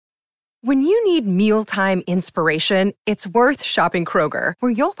When you need mealtime inspiration, it's worth shopping Kroger,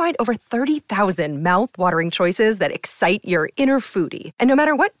 where you'll find over 30,000 mouth-watering choices that excite your inner foodie. And no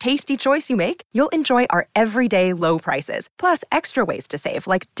matter what tasty choice you make, you'll enjoy our everyday low prices, plus extra ways to save,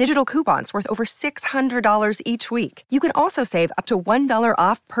 like digital coupons worth over $600 each week. You can also save up to $1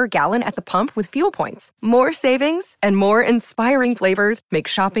 off per gallon at the pump with fuel points. More savings and more inspiring flavors make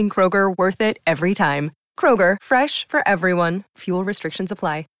shopping Kroger worth it every time. Kroger, fresh for everyone. Fuel restrictions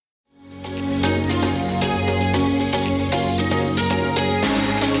apply.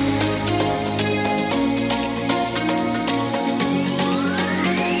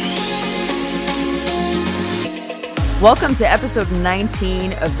 Welcome to episode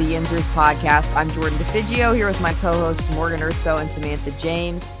 19 of the Yinzers podcast. I'm Jordan DeFigio here with my co-hosts Morgan Urtso and Samantha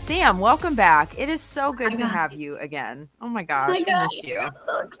James. Sam, welcome back. It is so good to have you again. Oh my gosh, we miss you. I'm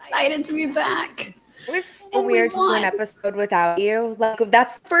so excited to be back. It was so weird to do an episode without you. Like,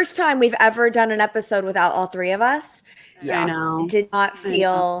 that's the first time we've ever done an episode without all three of us. Yeah, I know. It did not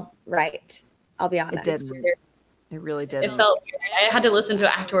feel right. I'll be honest. It didn't. It really did. It felt weird. I had to listen to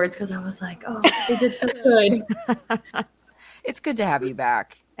it afterwards because I was like, oh, they did so good. It's good to have you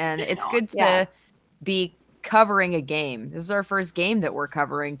back. And it's good to be covering a game. This is our first game that we're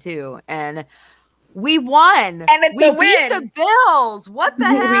covering too. And we won. And it's we a beat win. the Bills. What the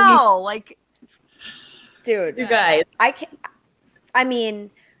hell? Like, Dude, You guys. I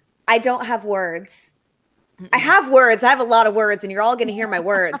don't have words. I have words. I have a lot of words, and you're all going to hear my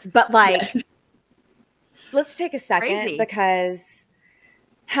words. But like, let's take a second Crazy. because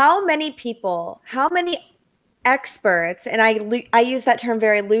how many people, how many experts, and I use that term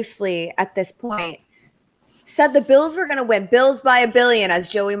very loosely at this point, said the Bills were going to win. Bills by a billion, as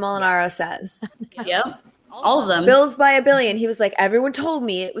Joey Molinaro says. Yep. All of them. Bills by a billion. He was like, everyone told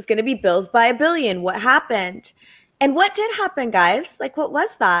me it was going to be Bills by a billion. What happened? And what did happen, guys? Like, what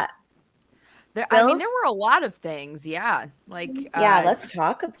was that? there Bills? were a lot of things. Yeah. Like, Yeah, let's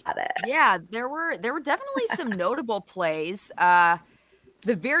talk about it. yeah, there were definitely some notable plays. The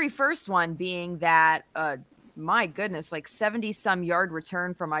very first one being that, my goodness, like 70-some yard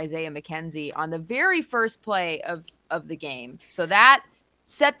return from Isaiah McKenzie on the very first play of the game. So that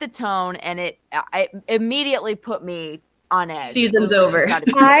set the tone, and it immediately put me on edge. Season's over.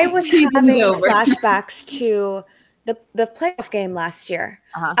 I was Season's having over. flashbacks to the playoff game last year.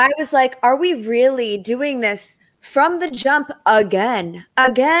 Uh-huh. I was like, are we really doing this from the jump again?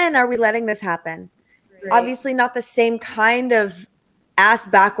 Again, are we letting this happen? Right. Obviously not the same kind of ass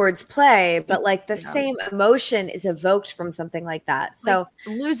backwards play, but like the same emotion is evoked from something like that. So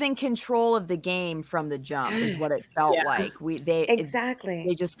Like, losing control of the game from the jump is what it felt like. exactly.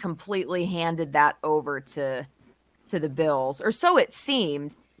 They just completely handed that over to the Bills, or so it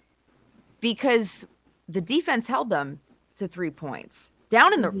seemed, because the defense held them to 3 points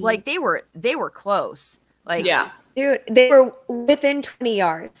down in the like they were close. Like, Yeah. Dude, they were within 20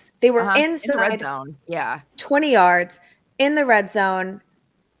 yards. They were in the inside red zone. Yeah. 20 yards in the red zone,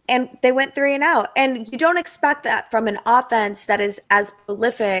 and they went 3 and out. And you don't expect that from an offense that is as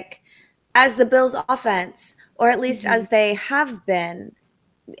prolific as the Bills offense, or at least as they have been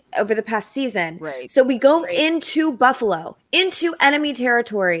over the past season. Right. So we go into Buffalo, into enemy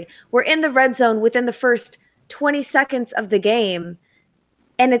territory. We're in the red zone within the first 20 seconds of the game.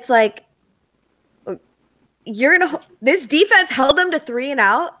 And it's like, this defense held them to 3 and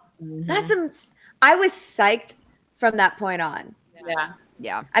out. I was psyched from that point on. Yeah.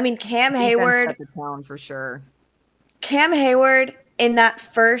 Yeah. I mean, Cam Defense Hayward set the tone for sure. Cam Hayward in that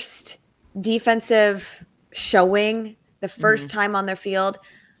first defensive showing, the first time on their field,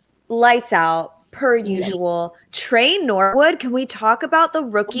 lights out per usual. Trey Norwood, can we talk about the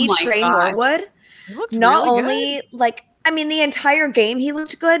rookie Oh my Trey gosh. Norwood? He looked Not really only the entire game he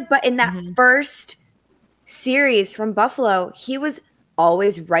looked good, but in that first series from Buffalo, he was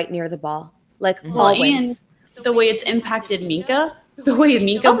always right near the ball. Like always. And the way it's impacted Minka, the way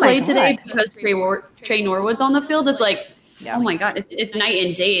Minka Oh my played today, God. because Trey Norwood's on the field, it's like, Yeah. oh my God, it's night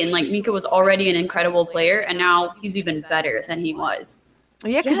and day. And like Minka was already an incredible player, and now he's even better than he was.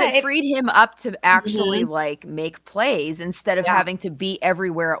 Yeah, because Yeah, it freed him up to actually Mm-hmm. like make plays instead of having to be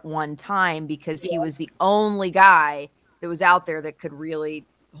everywhere at one time, because he was the only guy that was out there that could really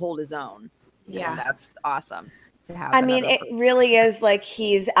hold his own. Yeah. And that's awesome to have. I mean, another it person. really is like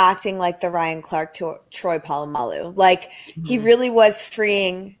he's acting like the Ryan Clark to Troy Polamalu. Like he really was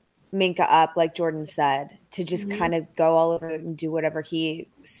freeing Minka up, like Jordan said, to just kind of go all over and do whatever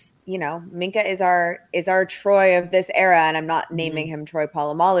Minka is our Troy of this era, and I'm not naming him Troy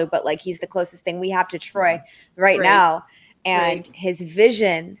Polamalu, but like he's the closest thing we have to Troy right now. And his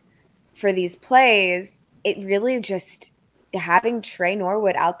vision for these plays, it really just having Trey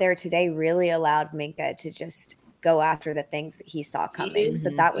Norwood out there today really allowed Minkah to just go after the things that he saw coming. So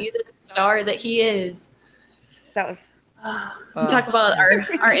that was the star that he is. That was talk about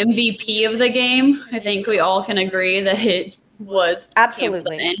our MVP of the game. I think we all can agree that it was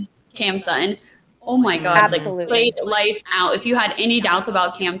absolutely Cam Sutton. Oh my God. Absolutely. Like, played lights out. If you had any doubts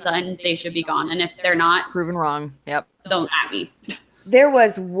about Cam Sutton, they should be gone. And if they're not, proven wrong. Yep. Don't at me. There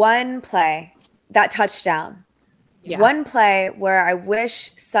was one play, that touchdown. Yeah. One play where I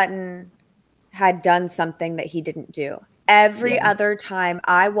wish Sutton had done something that he didn't do. Every other time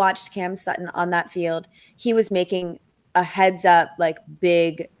I watched Cam Sutton on that field, he was making a heads up, like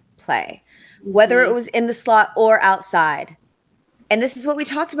big play, whether it was in the slot or outside. And this is what we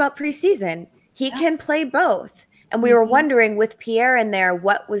talked about preseason. He can play both. And we were wondering with Pierre in there,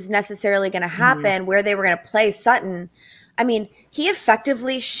 what was necessarily going to happen, where they were going to play Sutton. I mean, he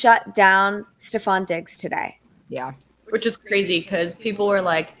effectively shut down Stephon Diggs today. Yeah. Which is crazy because people were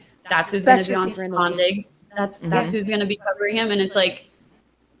like, that's who's going to be on Stephon Diggs. That's who's going to be covering him. And it's like,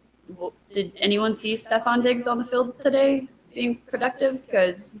 well, did anyone see Stephon Diggs on the field today being productive?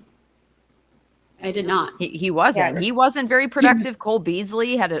 Because I did not. He wasn't. He wasn't very productive. Cole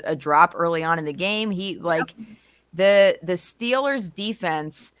Beasley had a drop early on in the game. He the Steelers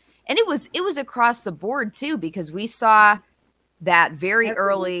defense, and it was across the board too, because we saw that very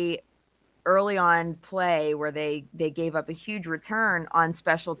early on play where they gave up a huge return on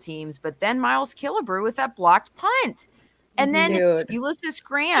special teams, but then Miles Killebrew with that blocked punt. And then Ulysses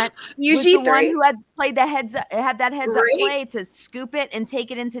Grant was the one who had played the heads up play to scoop it and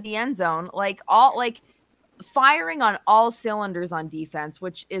take it into the end zone, firing on all cylinders on defense,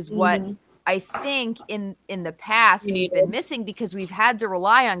 which is what I think in the past we've been missing, because we've had to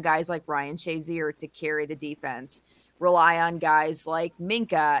rely on guys like Ryan Shazier to carry the defense, rely on guys like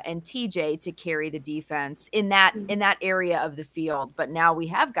Minkah and TJ to carry the defense in that area of the field. But now we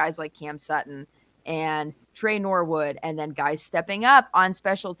have guys like Cam Sutton and Trey Norwood, and then guys stepping up on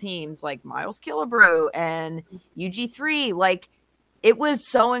special teams like Miles Killebrew and UG3. Like, it was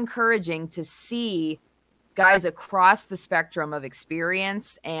so encouraging to see guys across the spectrum of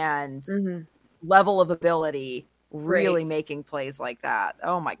experience and level of ability really making plays like that.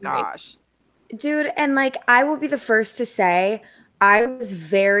 Oh my gosh. Dude, and I will be the first to say I was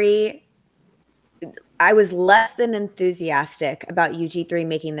less than enthusiastic about UG3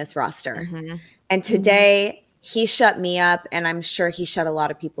 making this roster. And today he shut me up, and I'm sure he shut a lot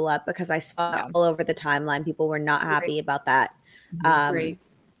of people up, because I saw all over the timeline people were not happy about that,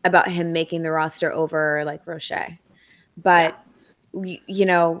 about him making the roster over Roche. But,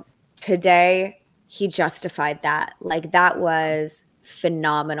 today he justified that. That was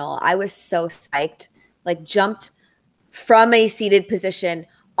phenomenal. I was so psyched, jumped from a seated position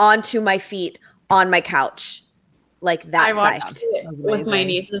onto my feet on my couch. I watched it with my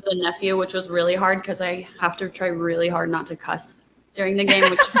nieces and nephew, which was really hard because I have to try really hard not to cuss during the game,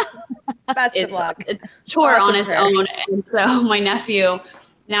 which is a chore on its own. And so my nephew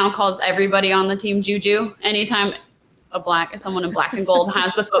now calls everybody on the team Juju. Anytime someone in black and gold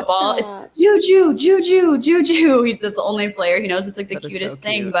has the football, it's Juju, Juju, Juju. That's the only player he knows. It's the cutest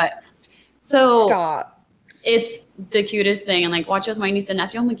thing. But it's the cutest thing. And watch with my niece and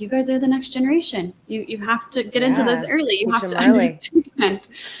nephew, I'm like, you guys are the next generation. You have to get into this early. You have to understand.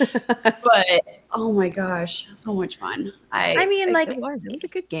 But oh my gosh, so much fun. It was a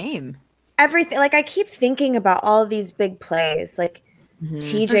good game. Everything, I keep thinking about all these big plays,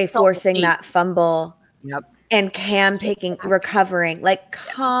 TJ forcing that fumble. And Cam recovering.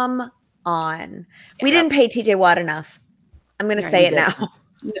 Come on. We didn't pay TJ Watt enough. I'm going to say it now.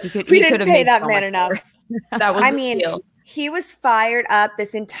 We didn't pay that man enough. That was steal. He was fired up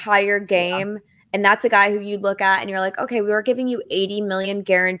this entire game. And that's a guy who you look at and you're like, okay, we were giving you 80 million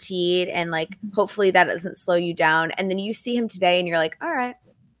guaranteed. And hopefully that doesn't slow you down. And then you see him today and you're like, all right,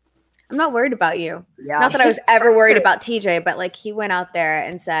 I'm not worried about you. Yeah. Not that I was ever worried about TJ, but he went out there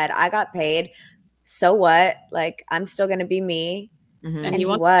and said, I got paid. So what? I'm still going to be me. And he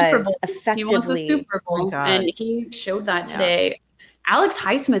wants a Super Bowl. He wants a Super Bowl. And he showed that today. Alex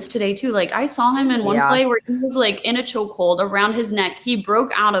Highsmith today too. I saw him in one play where he was in a chokehold around his neck. He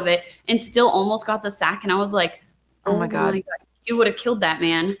broke out of it and still almost got the sack. And I was like, oh my God. You would have killed that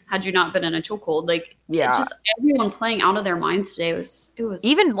man had you not been in a chokehold. Just everyone playing out of their minds today. It was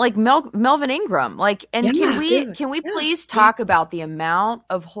even Melvin Ingram. Can we please talk about the amount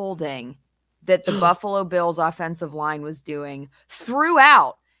of holding that the Buffalo Bills offensive line was doing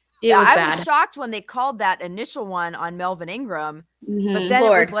throughout? I was shocked when they called that initial one on Melvin Ingram, but then it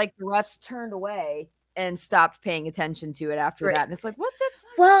was the refs turned away and stopped paying attention to it after that. And it's what the?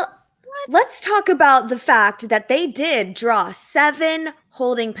 Well, Let's talk about the fact that they did draw 7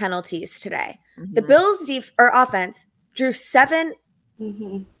 holding penalties today. Mm-hmm. The Bills' offense drew 7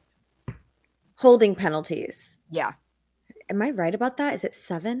 holding penalties. Yeah. Am I right about that? Is it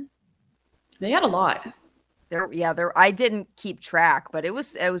 7? They had a lot. I didn't keep track, but it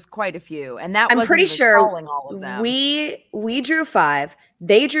was quite a few, and that I'm pretty sure all of them. We drew 5,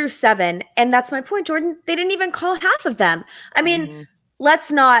 they drew 7, and that's my point, Jordan. They didn't even call half of them. I mean,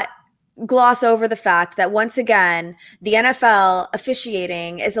 let's not gloss over the fact that once again, the NFL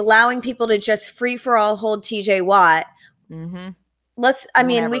officiating is allowing people to just free for all hold TJ Watt. We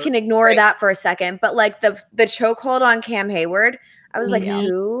can ignore that for a second, but like the chokehold on Cam Hayward, I was like,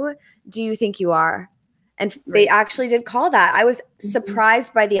 who do you think you are? And they actually did call that. I was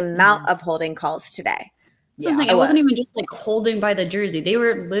surprised by the amount of holding calls today. Something it wasn't even just like holding by the jersey. They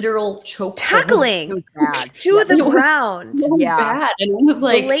were literal choke tackling to the ground. So bad. And it was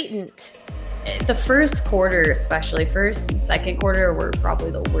like blatant. The first quarter, especially first and second quarter, were probably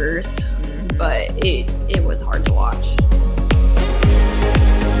the worst. But it was hard to watch.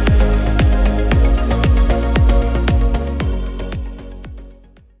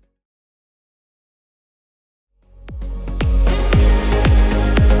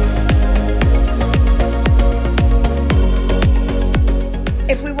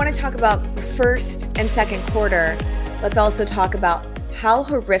 If we want to talk about first and second quarter, let's also talk about how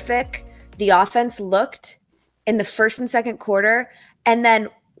horrific the offense looked in the first and second quarter. And then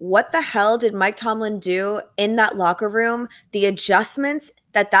what the hell did Mike Tomlin do in that locker room? The adjustments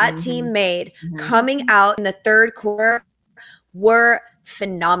that team made coming out in the third quarter were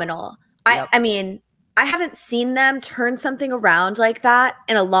phenomenal. Yep. I mean, I haven't seen them turn something around like that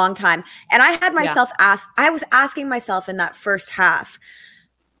in a long time. And I had myself I was asking myself in that first half,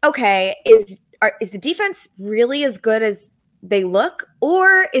 okay, is the defense really as good as they look?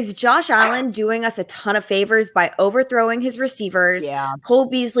 Or is Josh Allen doing us a ton of favors by overthrowing his receivers, Cole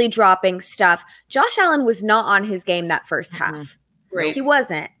Beasley dropping stuff? Josh Allen was not on his game that first half. Right. He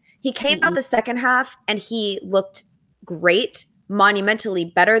wasn't. He came out the second half and he looked great, monumentally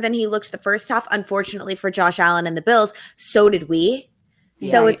better than he looked the first half. Unfortunately for Josh Allen and the Bills, so did we.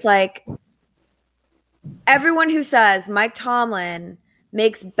 Yeah. So it's like everyone who says Mike Tomlin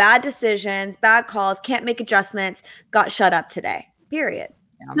makes bad decisions, bad calls, can't make adjustments, got shut up today. Period.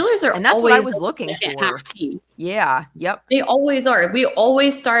 Steelers are, and that's always what I was looking for. Half team. Yeah. Yep. They always are. We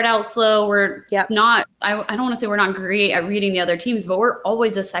always start out slow. We're not. I don't want to say we're not great at reading the other teams, but we're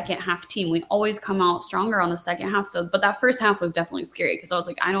always a second half team. We always come out stronger on the second half. So, but that first half was definitely scary because I was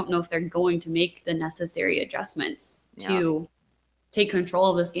like, I don't know if they're going to make the necessary adjustments to take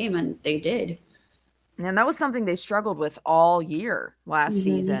control of this game, and they did. And that was something they struggled with all year last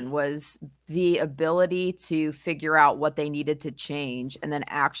season, was the ability to figure out what they needed to change and then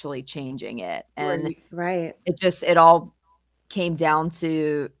actually changing it. And it all came down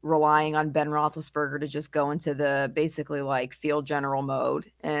to relying on Ben Roethlisberger to just go into the basically like field general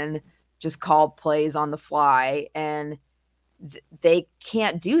mode and just call plays on the fly. And they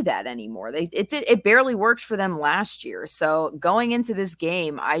can't do that anymore. It barely worked for them last year. So going into this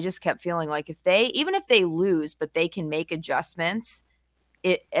game, I just kept feeling like even if they lose, but they can make adjustments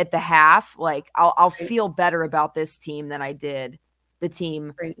at the half, like I'll feel better about this team than I did the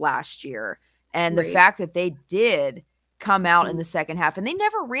team last year. And the fact that they did come out in the second half and they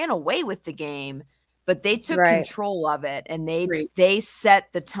never ran away with the game, but they took control of it and they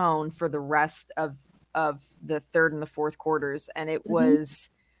set the tone for the rest of the third and the fourth quarters. And it was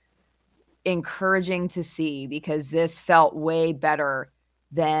encouraging to see because this felt way better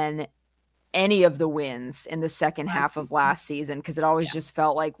than any of the wins in the second half of last season. Because it always just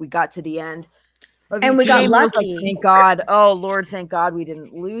felt like we got to the end and we got lucky. Like, thank God. Oh Lord, thank God we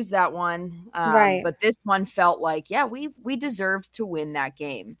didn't lose that one. But this one felt like, we deserved to win that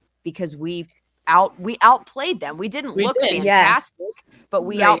game because we outplayed them. We didn't look fantastic, but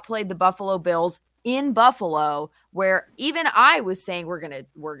we outplayed the Buffalo Bills in Buffalo, where even I was saying we're gonna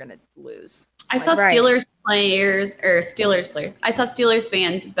lose. I saw Steelers players. I saw Steelers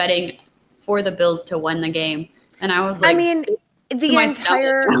fans betting for the Bills to win the game, and I was like, the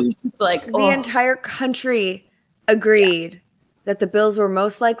entire country agreed that the Bills were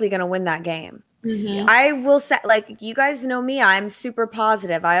most likely going to win that game. I will say, like, you guys know me, I'm super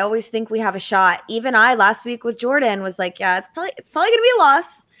positive. I always think we have a shot. Even I last week with Jordan was like, it's probably going to be a loss.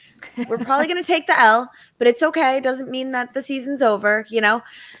 We're probably going to take the L, but it's okay. It doesn't mean that the season's over,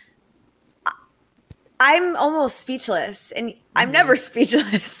 I'm almost speechless, and I'm never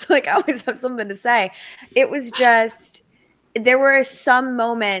speechless. Like, I always have something to say. It was just, there were some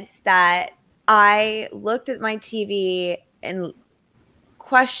moments that I looked at my TV and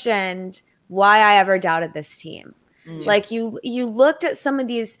questioned why I ever doubted this team. Like you looked at some of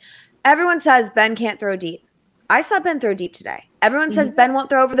these. Everyone says Ben can't throw deep. I saw Ben throw deep today. Everyone says Ben won't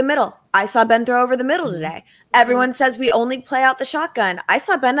throw over the middle. I saw Ben throw over the middle today. Everyone says we only play out the shotgun. I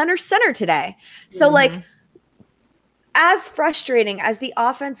saw Ben under center today. So like, as frustrating as the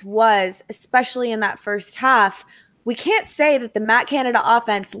offense was, especially in that first half, we can't say that the Matt Canada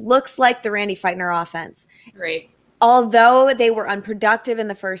offense looks like the Randy Feitner offense. Right. Although they were unproductive in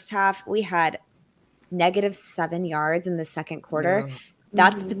the first half, we had -7 yards in the second quarter.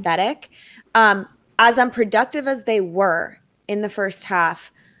 That's pathetic. As unproductive as they were in the first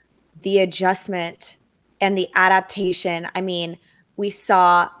half, the adjustment and the adaptation, I mean, we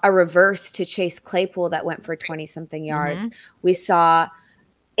saw a reverse to Chase Claypool that went for 20-something yards. We saw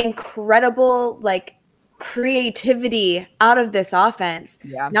incredible, like, creativity out of this offense.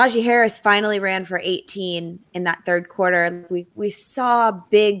 Najee Harris finally ran for 18 in that third quarter. We saw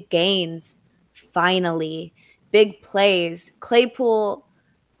big gains, finally. Big plays. Claypool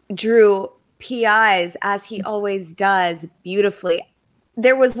drew PIs, as he always does, beautifully.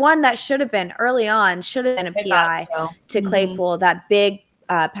 There was one that should have been early on, should have been a PI to Claypool, that big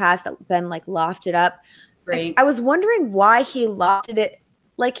pass that Ben like lofted up. Right. I was wondering why he lofted it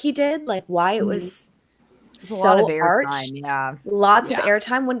like he did, like why it was so a lot of arched. Lots of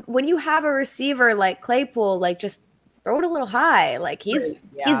airtime. When you have a receiver like Claypool, like just throw it a little high. Like he's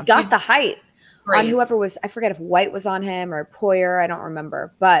got the height on whoever was. I forget if White was on him or Poyer. I don't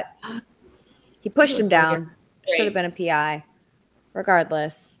remember, but he pushed him down. Should have been a PI.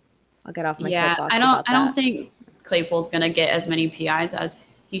 Regardless, I'll get off my soapbox. I don't think Claypool's gonna get as many PIs as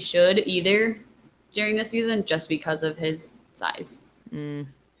he should either during the season, just because of his size.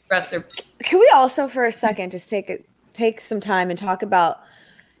 Refs are. Can we also for a second just take some time and talk about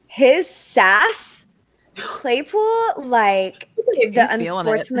his sass? Claypool, like the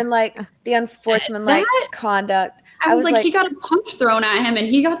unsportsmanlike conduct. I was like, he got a punch thrown at him and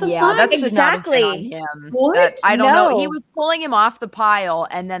he got the flag. That should not have been on him. What? I don't know. He was pulling him off the pile,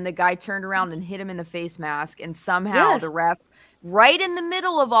 and then the guy turned around and hit him in the face mask, and somehow the ref, right in the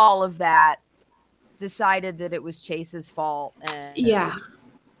middle of all of that, decided that it was Chase's fault. And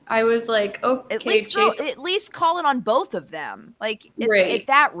I was like, okay, Chase. At least call it on both of them. Like at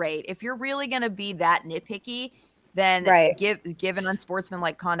that rate, if you're really going to be that nitpicky, then give an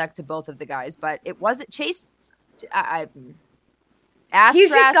unsportsmanlike conduct to both of the guys. But it wasn't Chase. He's just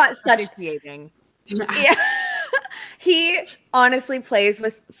got such he honestly plays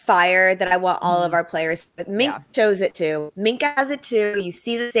with fire that I want all of our players. But Mink chose it too. Mink has it too. You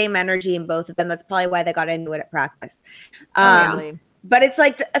see the same energy in both of them. That's probably why they got into it at practice. But it's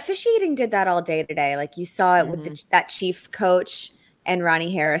like the officiating did that all day today. Like you saw it with that Chiefs coach and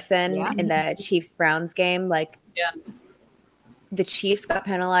Ronnie Harrison in the Chiefs-Browns game. Like the Chiefs got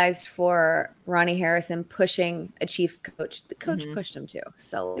penalized for Ronnie Harrison pushing a Chiefs coach. The coach pushed him too.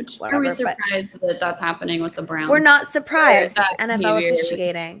 So whatever. Are we surprised that that's happening with the Browns? We're not surprised. It's NFL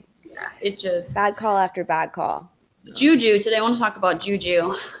officiating. Yeah, it just bad call after bad call. Juju. Today I want to talk about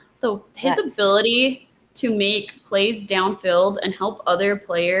Juju. His ability to make plays downfield and help other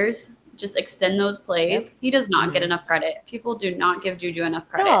players just extend those plays. He does not get enough credit. People do not give Juju enough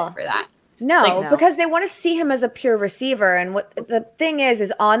credit for that. No, because they want to see him as a pure receiver. And what the thing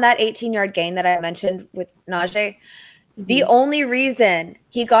is on that 18-yard gain that I mentioned with Najee, the only reason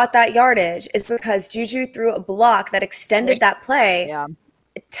he got that yardage is because Juju threw a block that extended that play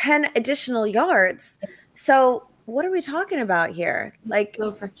 10 additional yards. So what are we talking about here? Like,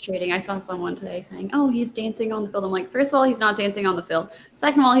 so frustrating. I saw someone today saying, "Oh, he's dancing on the field." I'm like, first of all, he's not dancing on the field.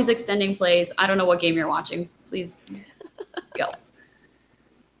 Second of all, he's extending plays. I don't know what game you're watching. Please go.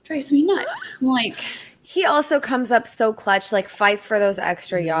 Drives me nuts. I'm like, he also comes up so clutch, like fights for those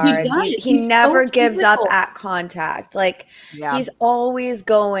extra yards. He never gives up at contact. Like he's always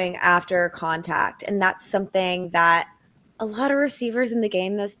going after contact. And that's something that a lot of receivers in the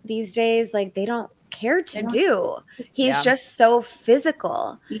game these days, like they don't care to do. He's just so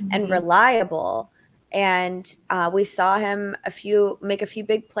physical and reliable. And we saw him make a few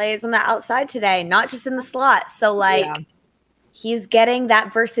big plays on the outside today, not just in the slot. So he's getting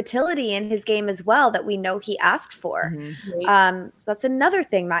that versatility in his game as well that we know he asked for. So that's another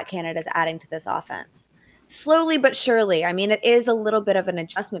thing Matt Canada is adding to this offense. Slowly but surely. I mean, it is a little bit of an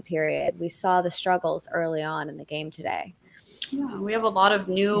adjustment period. We saw the struggles early on in the game today. Yeah, we have a lot of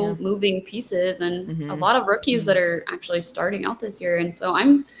new moving pieces and a lot of rookies that are actually starting out this year. And so I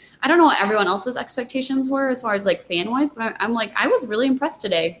don't know what everyone else's expectations were as far as like fan-wise, but I'm like, I was really impressed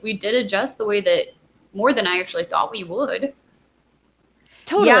today. We did adjust the way that more than I actually thought we would.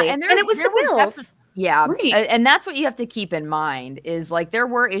 Totally. And it was the Bills. Yeah. Great. And that's what you have to keep in mind is like there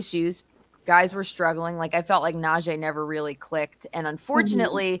were issues. Guys were struggling. Like I felt like Najee never really clicked. And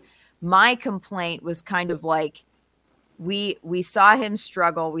unfortunately, my complaint was kind of like we saw him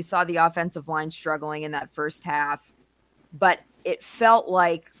struggle. We saw the offensive line struggling in that first half. But it felt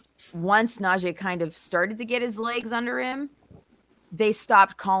like once Najee kind of started to get his legs under him, they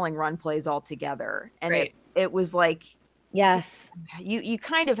stopped calling run plays altogether. And it was like, yes, you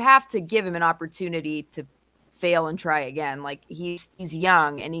kind of have to give him an opportunity to fail and try again. Like he's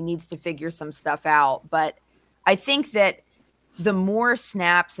young and he needs to figure some stuff out. But I think that the more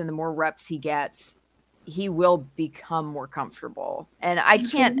snaps and the more reps he gets, he will become more comfortable. And I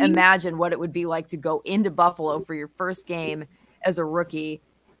can't imagine what it would be like to go into Buffalo for your first game as a rookie.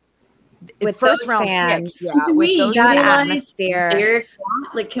 With first round picks. Yeah, can we utilize Derek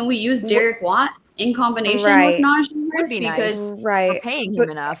Watt? Like, can we use Derek Watt in combination with Najee Harris? Be because we're paying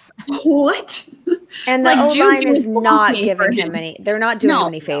him enough. What? And the O-line is not giving him any. They're not doing him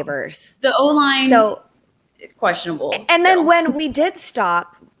any favors. The O-line, so questionable. And then when we did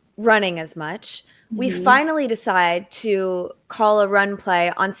stop running as much, we finally decide to call a run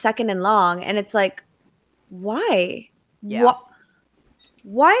play on 2nd and long, and it's like, why? Yeah.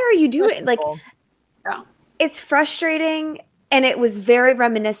 Why are you doing like? It's frustrating, and it was very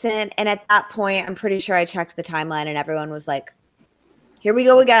reminiscent. And at that point, I'm pretty sure I checked the timeline, and everyone was like, "Here we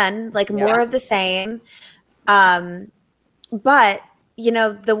go again!" Like more of the same. But you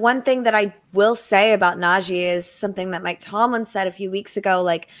know, the one thing that I will say about Najee is something that Mike Tomlin said a few weeks ago,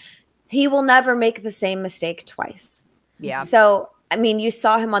 like. He will never make the same mistake twice. Yeah. So, I mean, you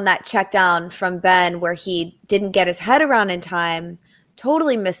saw him on that check down from Ben where he didn't get his head around in time,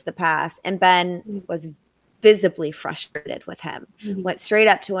 totally missed the pass, and Ben was visibly frustrated with him. Went straight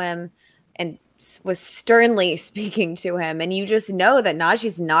up to him and was sternly speaking to him. And you just know that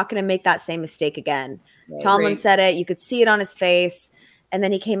Najee's not going to make that same mistake again. Right. Tomlin said it. You could see it on his face. And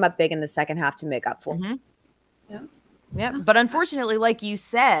then he came up big in the second half to make up for it. Yeah. But unfortunately, like you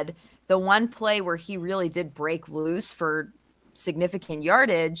said, the one play where he really did break loose for significant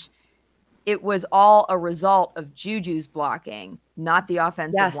yardage, it was all a result of Juju's blocking, not the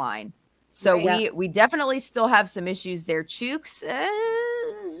offensive line. So we definitely still have some issues there. Chooks, that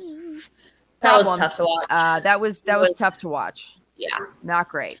was tough to watch. That was tough to watch. Yeah, not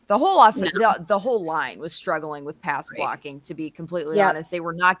great. The whole the whole line was struggling with pass blocking. To be completely honest, they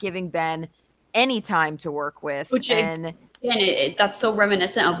were not giving Ben any time to work with, that's so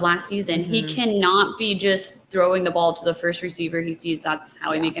reminiscent of last season. He cannot be just throwing the ball to the first receiver he sees. That's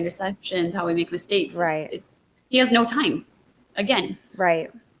how we make interceptions, how we make mistakes. Right. He has no time. Again. Right.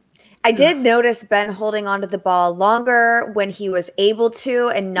 I did notice Ben holding onto the ball longer when he was able to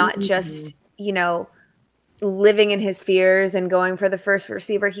and not just, you know, living in his fears and going for the first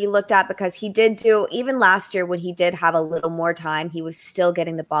receiver he looked at, because he did do, even last year when he did have a little more time, he was still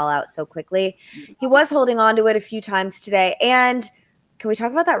getting the ball out so quickly. He was holding on to it a few times today. And can we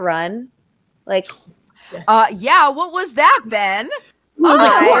talk about that run? Like, what was that, Ben?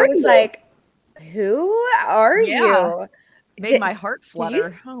 I was like, who are you? Made my heart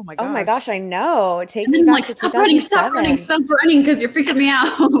flutter. Oh my gosh. Oh my gosh, I know. Take me back to 2007. Stop running because you're freaking me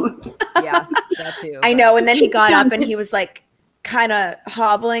out. Yeah, that too. I know. And then he got up and he was like kind of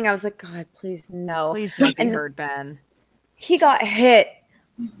hobbling. I was like, God, please no. Please don't be hurt, Ben. He got hit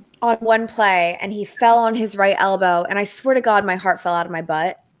on one play and he fell on his right elbow. And I swear to God, my heart fell out of my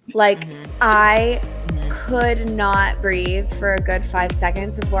butt. Like I could not breathe for a good 5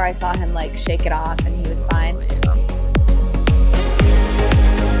 seconds before I saw him like shake it off and he was fine.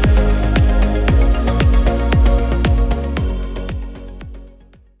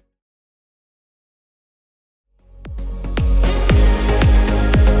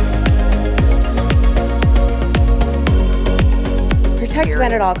 Protect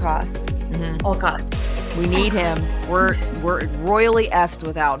Ben at all costs. All costs. We need him. We're royally effed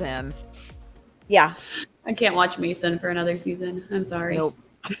without him. Yeah. I can't watch Mason for another season. I'm sorry. Nope.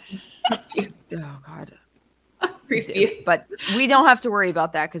 Oh God. Refuse. But we don't have to worry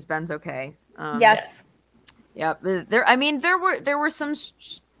about that because Ben's okay. Yes. Yeah. There were some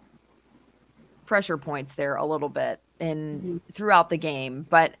pressure points there a little bit throughout the game,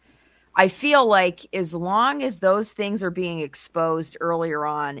 but I feel like as long as those things are being exposed earlier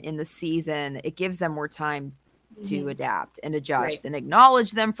on in the season, it gives them more time to adapt and adjust and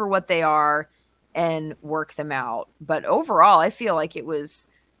acknowledge them for what they are and work them out. But overall, I feel like it was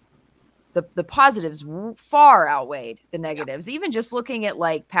the positives far outweighed the negatives. Even just looking at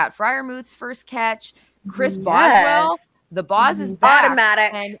like Pat Freiermuth's first catch, Chris Boswell, the Boz is back.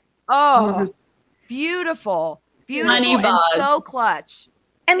 Automatic. And beautiful, and so clutch.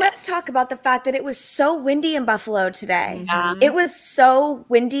 And let's talk about the fact that it was so windy in Buffalo today. Mm-hmm. It was so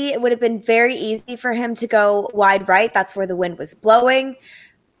windy. It would have been very easy for him to go wide right. That's where the wind was blowing.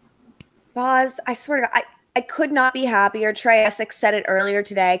 Boz, I swear to God, I could not be happier. Trey Essex said it earlier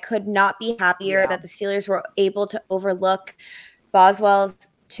today. I could not be happier that the Steelers were able to overlook Boswell's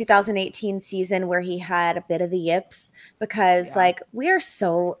 2018 season where he had a bit of the yips, because like, we are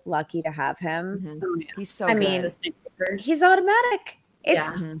so lucky to have him. Mm-hmm. Oh, yeah. He's so I good. mean, he's automatic.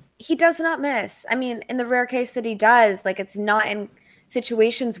 He does not miss. I mean, in the rare case that he does, like, it's not in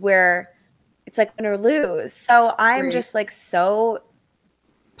situations where it's like win or lose. So I'm just like so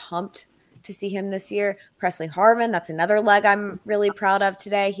pumped to see him this year. Presley Harvin, that's another leg I'm really proud of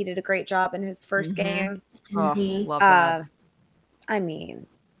today. He did a great job in his first game. Oh, love that. I mean,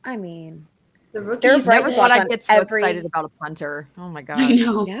 the rookies. Never thought I'd get so excited about a punter. Oh my gosh. I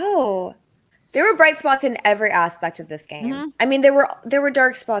know. No. There were bright spots in every aspect of this game. I mean, there were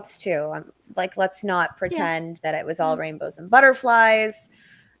dark spots too. Like, let's not pretend that it was all rainbows and butterflies.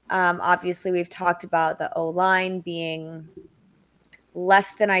 Obviously, we've talked about the O-line being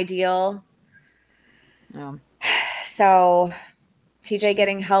less than ideal. So TJ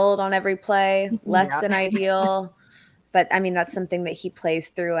getting held on every play, less than ideal. But I mean, that's something that he plays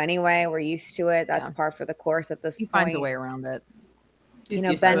through anyway. We're used to it. That's par for the course at this point. He finds a way around it.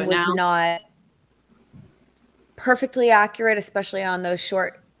 Ben was not perfectly accurate, especially on those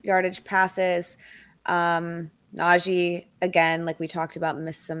short yardage passes. Najee, again, like we talked about,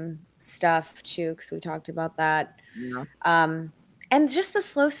 missed some stuff. Chooks, we talked about that. And just the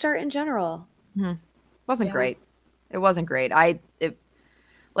slow start in general. Wasn't great. It wasn't great. I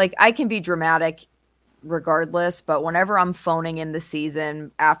can be dramatic regardless, but whenever I'm phoning in the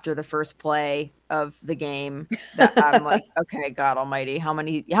season after the first play of the game, that I'm like, okay, God Almighty, how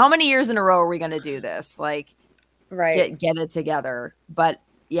many years in a row are we going to do this? Like, get it together. But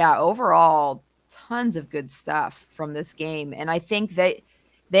yeah, overall, tons of good stuff from this game, and I think that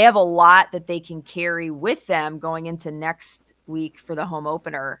they have a lot that they can carry with them going into next week for the home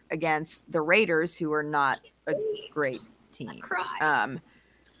opener against the Raiders, who are not a great team.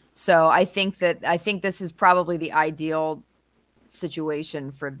 So I think this is probably the ideal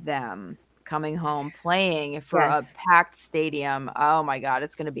situation for them, coming home, playing for a packed stadium. Oh my God,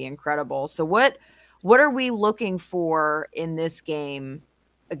 it's going to be incredible. So what are we looking for in this game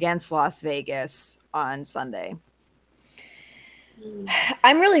against Las Vegas on Sunday?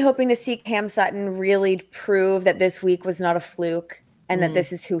 I'm really hoping to see Cam Sutton really prove that this week was not a fluke and that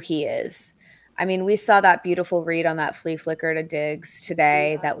this is who he is. I mean, we saw that beautiful read on that flea flicker to Diggs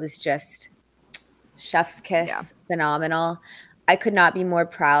today. That was just chef's kiss, phenomenal. I could not be more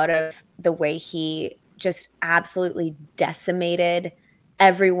proud of the way he just absolutely decimated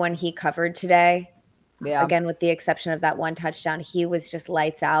everyone he covered today. Again, with the exception of that one touchdown, he was just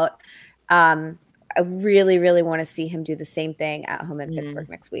lights out. I really, really want to see him do the same thing at home in Pittsburgh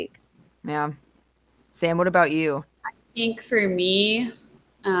next week. Yeah. Sam, what about you? I think for me,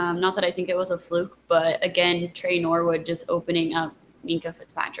 not that I think it was a fluke, but again, Trey Norwood just opening up Minkah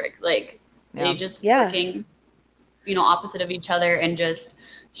Fitzpatrick. Like, they just working, opposite of each other and just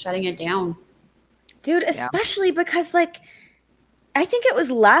shutting it down. Dude, especially because, like, I think it was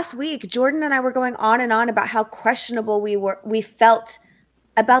last week, Jordan and I were going on and on about how questionable we felt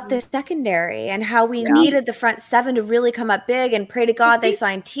about the secondary and how we needed the front seven to really come up big, and pray to God they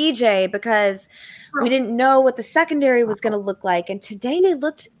signed TJ because we didn't know what the secondary was going to look like. And today they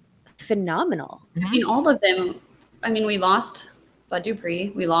looked phenomenal. I mean, all of them. I mean, we lost Bud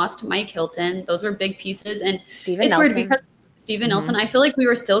Dupree. We lost Mike Hilton. Those were big pieces. And Steven Nelson. Weird because Steven Nelson, I feel like we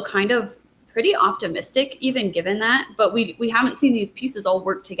were still kind of pretty optimistic even given that. But we haven't seen these pieces all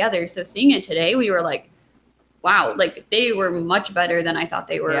work together. So seeing it today, we were like, wow, like they were much better than I thought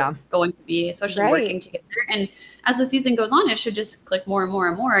they were going to be, especially working together. And as the season goes on, it should just click more and more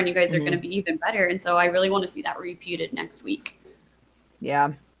and more, and you guys are going to be even better. And so I really want to see that repeated next week.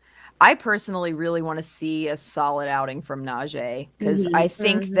 Yeah. I personally really want to see a solid outing from Najee, because I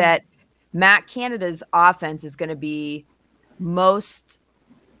think that Matt Canada's offense is going to be most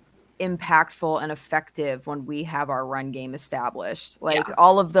impactful and effective when we have our run game established. Like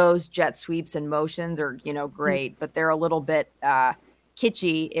all of those jet sweeps and motions are, great, but they're a little bit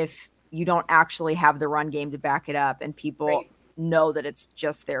kitschy if you don't actually have the run game to back it up and people know that it's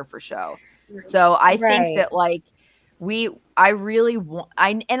just there for show. So I think that I really want,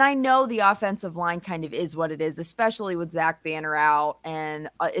 I know the offensive line kind of is what it is, especially with Zach Banner out, and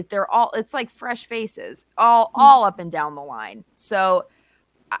it's like fresh faces all up and down the line. So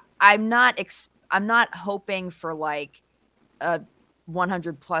I'm not hoping for like a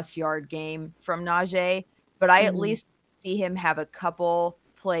 100+ yard game from Najee, but I at least see him have a couple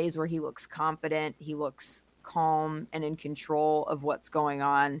plays where he looks confident, he looks calm and in control of what's going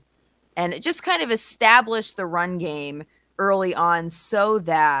on. And it just kind of established the run game early on so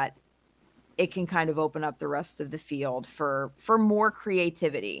that it can kind of open up the rest of the field for more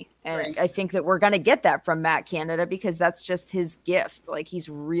creativity. And I think that we're going to get that from Matt Canada because that's just his gift. Like, he's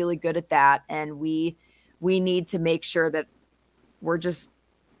really good at that. And we need to make sure that we're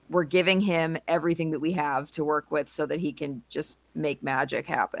giving him everything that we have to work with so that he can just make magic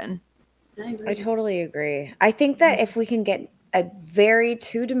happen. I totally agree. I think that if we can get a very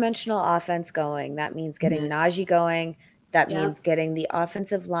two-dimensional offense going, that means getting Najee going. That means getting the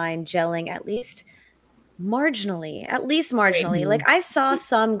offensive line gelling at least marginally. Like, I saw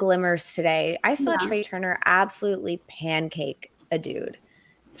some glimmers today. I saw Trey Turner absolutely pancake a dude.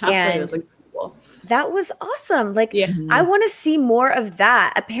 That was awesome. Like, I want to see more of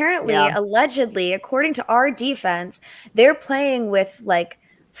that. Apparently, allegedly, according to our defense, they're playing with like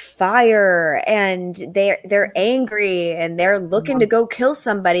fire and they're angry and they're looking to go kill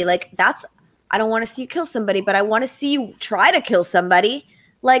somebody. Like, I don't want to see you kill somebody, but I want to see you try to kill somebody.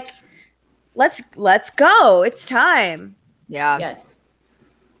 Like, let's go. It's time. Yeah. Yes.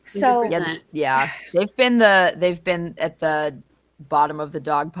 100%. So they've been at the bottom of the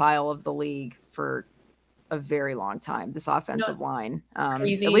dog pile of the league for a very long time. This offensive line, at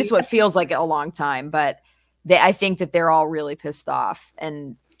least what feels like a long time, but I think that they're all really pissed off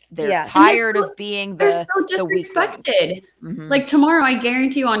and they're tired of being they're so disrespected. Like, tomorrow, I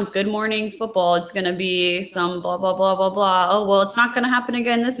guarantee you on Good Morning Football, it's going to be some blah, blah, blah, blah, blah. Oh, well, it's not going to happen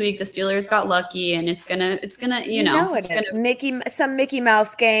again this week. The Steelers got lucky and it's going to, some Mickey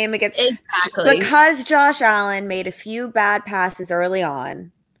Mouse game against because Josh Allen made a few bad passes early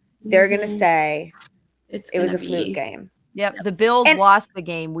on. They're going to say it was a fluke game. Yep. The Bills lost the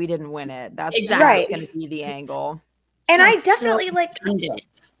game. We didn't win it. That's going to be the angle. And I definitely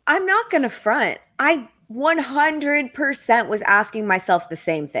I'm not going to front. I 100% was asking myself the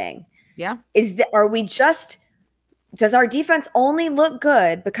same thing. Yeah. Does our defense only look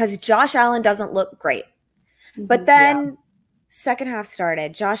good because Josh Allen doesn't look great? But then second half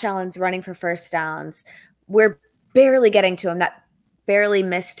started. Josh Allen's running for first downs. We're barely getting to him. That barely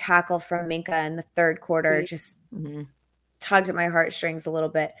missed tackle from Minkah in the third quarter just tugged at my heartstrings a little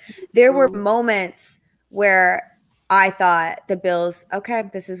bit. There were moments where I thought the Bills, okay,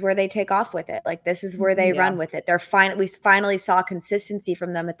 this is where they take off with it. Like, this is where they run with it. We finally saw consistency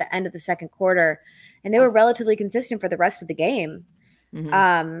from them at the end of the second quarter, and they were relatively consistent for the rest of the game.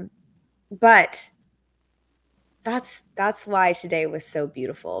 But that's why today was so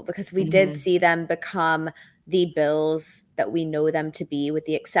beautiful, because we did see them become the Bills that we know them to be, with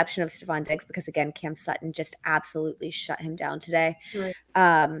the exception of Stephon Diggs, because again, Cam Sutton just absolutely shut him down today.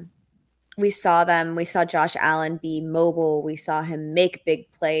 We saw Josh Allen be mobile. We saw him make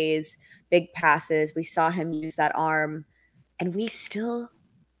big plays, big passes. We saw him use that arm, and we still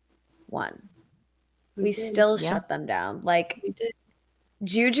won. We still shut them down. Like, we did.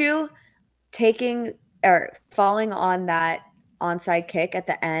 Juju falling on that onside kick at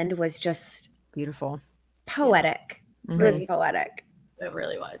the end was just beautiful. Poetic. It was poetic. It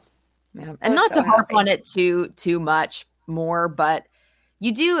really was. Yeah. And not to harp on it too much more, but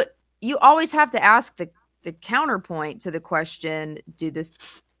you always have to ask the counterpoint to the question, do the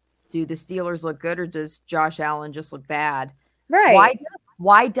Steelers look good or does Josh Allen just look bad? Right.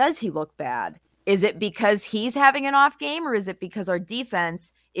 Why does he look bad? Is it because he's having an off game, or is it because our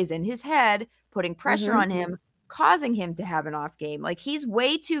defense is in his head, putting pressure on him, causing him to have an off game? Like, he's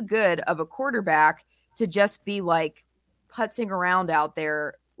way too good of a quarterback to just be like putzing around out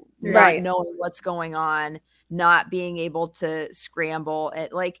there, not knowing what's going on, not being able to scramble.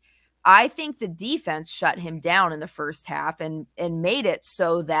 I think the defense shut him down in the first half and made it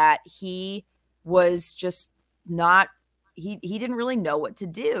so that he was just not he didn't really know what to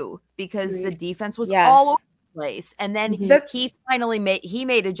do, because the defense was all over the place. And then he finally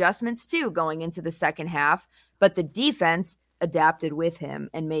made adjustments too going into the second half, but the defense adapted with him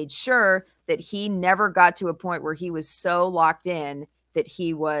and made sure that he never got to a point where he was so locked in that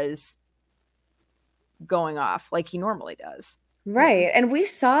he was going off like he normally does. Right. And we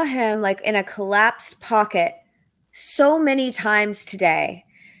saw him like in a collapsed pocket so many times today.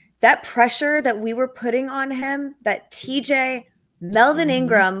 That pressure that we were putting on him, that TJ, Melvin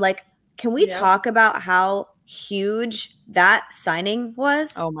Ingram, like, can we talk about how huge that signing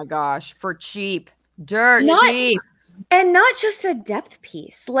was? Oh my gosh. For cheap. Cheap. And not just a depth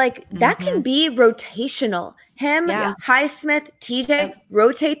piece. Like, that can be rotational. Him, Highsmith, TJ,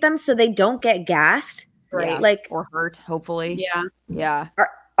 rotate them so they don't get gassed. Right. Like, or hurt, hopefully. Yeah.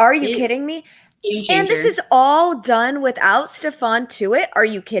 Are you kidding me? Game changer. And this is all done without Stephon Tuitt. Are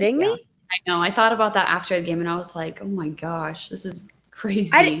you kidding me? I know. I thought about that after the game, and I was like, oh my gosh, this is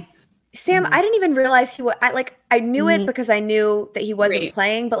crazy. Sam, I didn't even realize he was. I knew it because I knew that he wasn't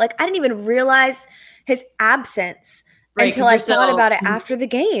playing, but I didn't even realize his absence until I thought about it after the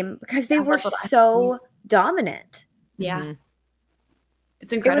game because they were so dominant. Yeah,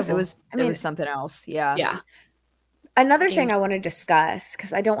 it's incredible. It was something else. Yeah, yeah. Another thing I want to discuss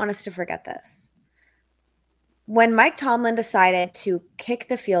because I don't want us to forget this. When Mike Tomlin decided to kick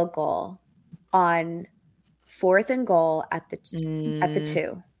the field goal on 4th and goal at the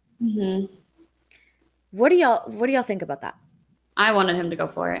 2. Mm-hmm. What do y'all think about that? I wanted him to go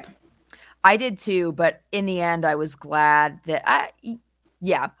for it. I did too, but in the end, I was glad that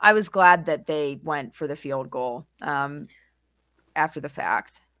I was glad that they went for the field goal after the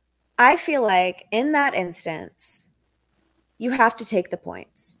fact. I feel like in that instance, you have to take the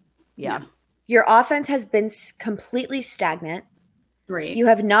points. Yeah. Your offense has been completely stagnant. Right. You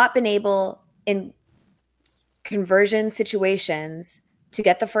have not been able in conversion situations to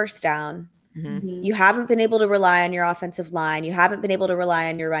get the first down. Mm-hmm. You haven't been able to rely on your offensive line. You haven't been able to rely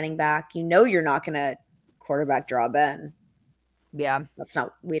on your running back. You know you're not going to quarterback draw Ben. Yeah.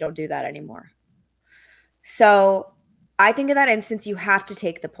 We don't do that anymore. So I think in that instance, you have to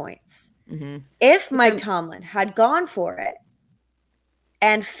take the points. Mm-hmm. If Mike Tomlin had gone for it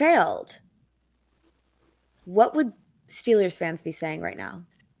and failed, what would Steelers fans be saying right now?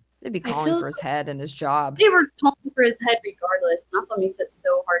 They'd be calling for his head and his job. They were calling for his head regardless. And that's what makes it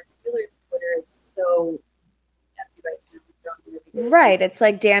so hard. Steelers Twitter is so, as you guys know, right. It's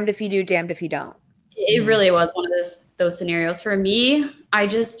like damned if you do, damned if you don't. It really was one of those scenarios. For me, I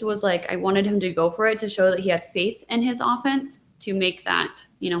just was like, I wanted him to go for it to show that he had faith in his offense to make that,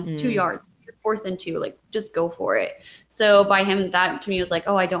 2 yards, 4th and 2, like just go for it. So by him, that to me was like,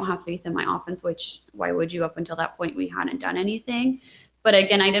 oh, I don't have faith in my offense, which why would you? Up until that point, we hadn't done anything. But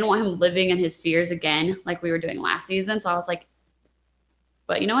again, I didn't want him living in his fears again, like we were doing last season. So I was like,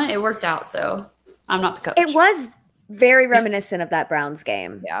 but you know what? It worked out. So I'm not the coach. It was very reminiscent of that Browns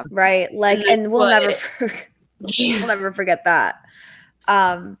game. Yeah. Right. And we'll never forget that.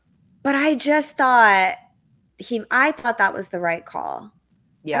 But I just thought I thought that was the right call.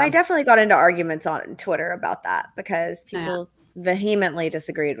 Yeah. And I definitely got into arguments on Twitter about that because people vehemently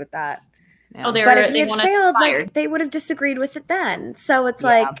disagreed with that. Yeah. Oh, but if he had failed, they would have disagreed with it then. So it's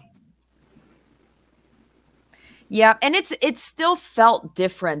like. Yeah. And it still felt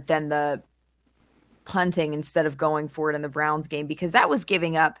different than the punting instead of going for it in the Browns game because that was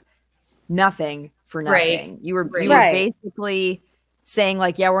giving up nothing for nothing. Right. You were basically saying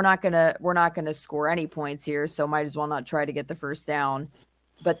like, yeah, we're not gonna score any points here, so might as well not try to get the first down.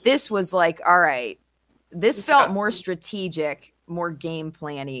 But this was like, all right, this felt more strategic, more game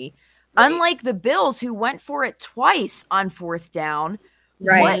plan-y. Right. Unlike the Bills who went for it twice on 4th down.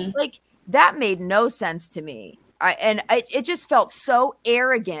 Right. That made no sense to me. It just felt so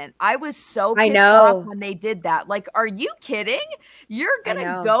arrogant. I was so pissed off when they did that. Like, are you kidding? You're going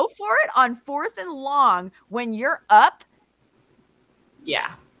to go for it on 4th and long when you're up?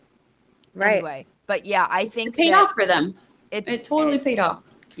 Yeah. Right. Anyway, but yeah, I think it paid off for them. It totally paid off.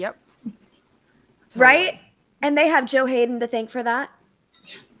 Yep. Totally. Right? And they have Joe Hayden to thank for that.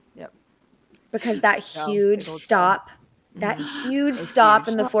 Yep. Because that huge stop, in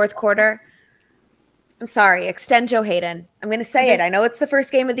the 4th quarter. I'm sorry. Extend Joe Hayden. I'm going to say it. I know it's the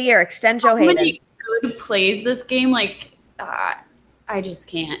first game of the year. Extend Joe Hayden. Many good plays this game. I just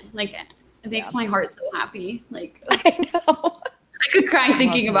can't. It makes my heart so happy. I know. I could cry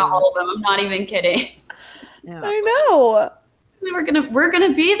thinking about all of them. I'm not even kidding. Yeah. I know. We're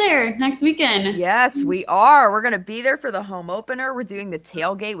gonna be there next weekend. Yes, we are. We're gonna be there for the home opener. We're doing the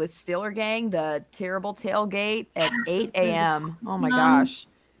tailgate with Steeler Gang, the terrible tailgate at 8 a.m. Oh my gosh.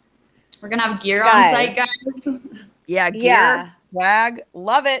 We're gonna have gear on site, guys. Yeah, gear, swag,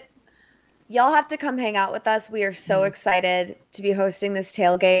 love it. Y'all have to come hang out with us. We are so excited to be hosting this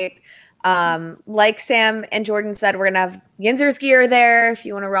tailgate. Like Sam and Jordan said, we're gonna have Yinzer's gear there. If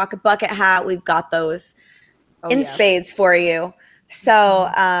you want to rock a bucket hat, we've got those in spades for you.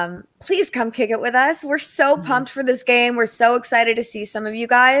 So please come kick it with us. We're so pumped for this game. We're so excited to see some of you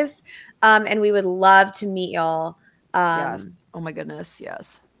guys. And we would love to meet y'all. Yes. Oh my goodness.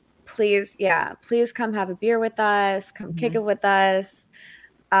 Yes. Please come have a beer with us. Come kick it with us.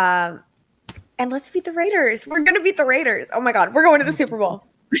 And let's beat the Raiders. We're going to beat the Raiders. Oh my God. We're going to the Super Bowl.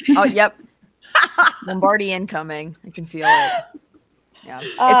 Oh, yep. Lombardi incoming. I can feel it. Yeah.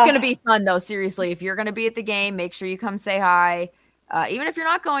 It's going to be fun though. Seriously. If you're going to be at the game, make sure you come say hi. even if you're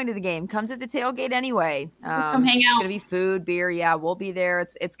not going to the game, come to the tailgate anyway. Come hang out. It's gonna be food, beer. Yeah, we'll be there.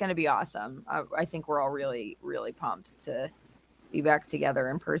 It's gonna be awesome. I think we're all really, really pumped to be back together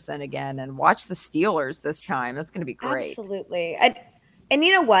in person again and watch the Steelers this time. That's gonna be great. Absolutely. And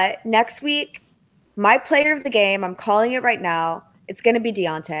you know what? Next week, my player of the game, I'm calling it right now. It's gonna be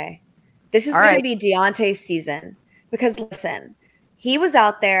Deontay. This is going to be Deontay's season because listen, he was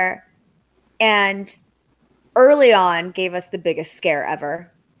out there and early on gave us the biggest scare ever.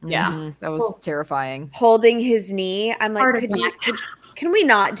 Yeah, that was terrifying. Holding his knee. I'm like, can we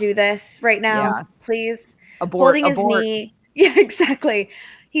not do this right now, please? Holding his knee. Yeah, exactly.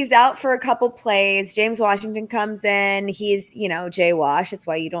 He's out for a couple plays. James Washington comes in. He's, Jay Wash. That's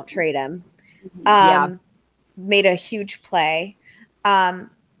why you don't trade him. Made a huge play.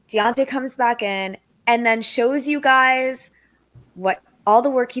 Deontay comes back in and then shows you guys what all the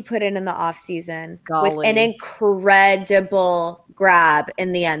work he put in the offseason with an incredible grab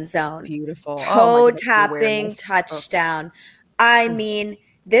in the end zone. Beautiful. Toe tapping touchdown. I mean,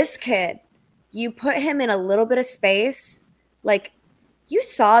 this kid, you put him in a little bit of space. Like, you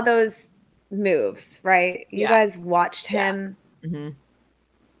saw those moves, right? You guys watched him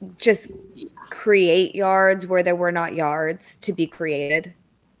just create yards where there were not yards to be created.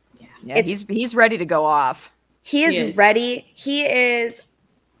 Yeah, he's ready to go off. He is ready. He is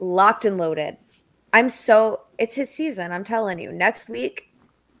locked and loaded. It's his season. I'm telling you. Next week,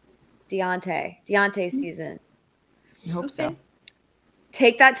 Deontay's season. I hope so.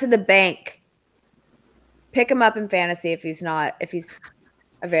 Take that to the bank. Pick him up in fantasy if he's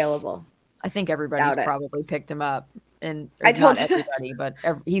available. I think everybody's probably picked him up. And not everybody, but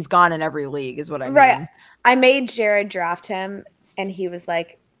he's gone in every league is what I mean. Right. I made Jared draft him and he was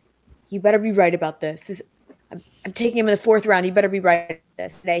like, you better be right about this. I'm taking him in the 4th round. You better be right about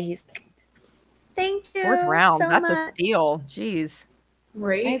this. Today he's like, thank you. 4th round. So That's much. A steal. Jeez.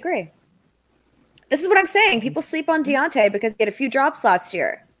 Right. I agree. This is what I'm saying. People sleep on Deontay because he had a few drops last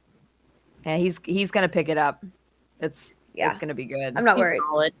year. Yeah, he's going to pick it up. It's going to be good. I'm not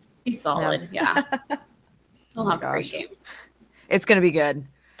worried. He's solid. Yeah. He'll have a great game. It's going to be good.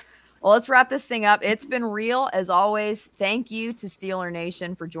 Well, let's wrap this thing up. It's been real as always. Thank you to Steeler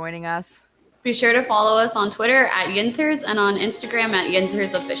Nation for joining us. Be sure to follow us on Twitter at Yinsers and on Instagram at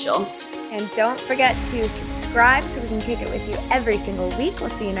YinsersOfficial. And don't forget to subscribe so we can kick it with you every single week.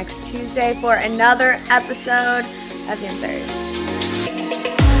 We'll see you next Tuesday for another episode of Yinsers.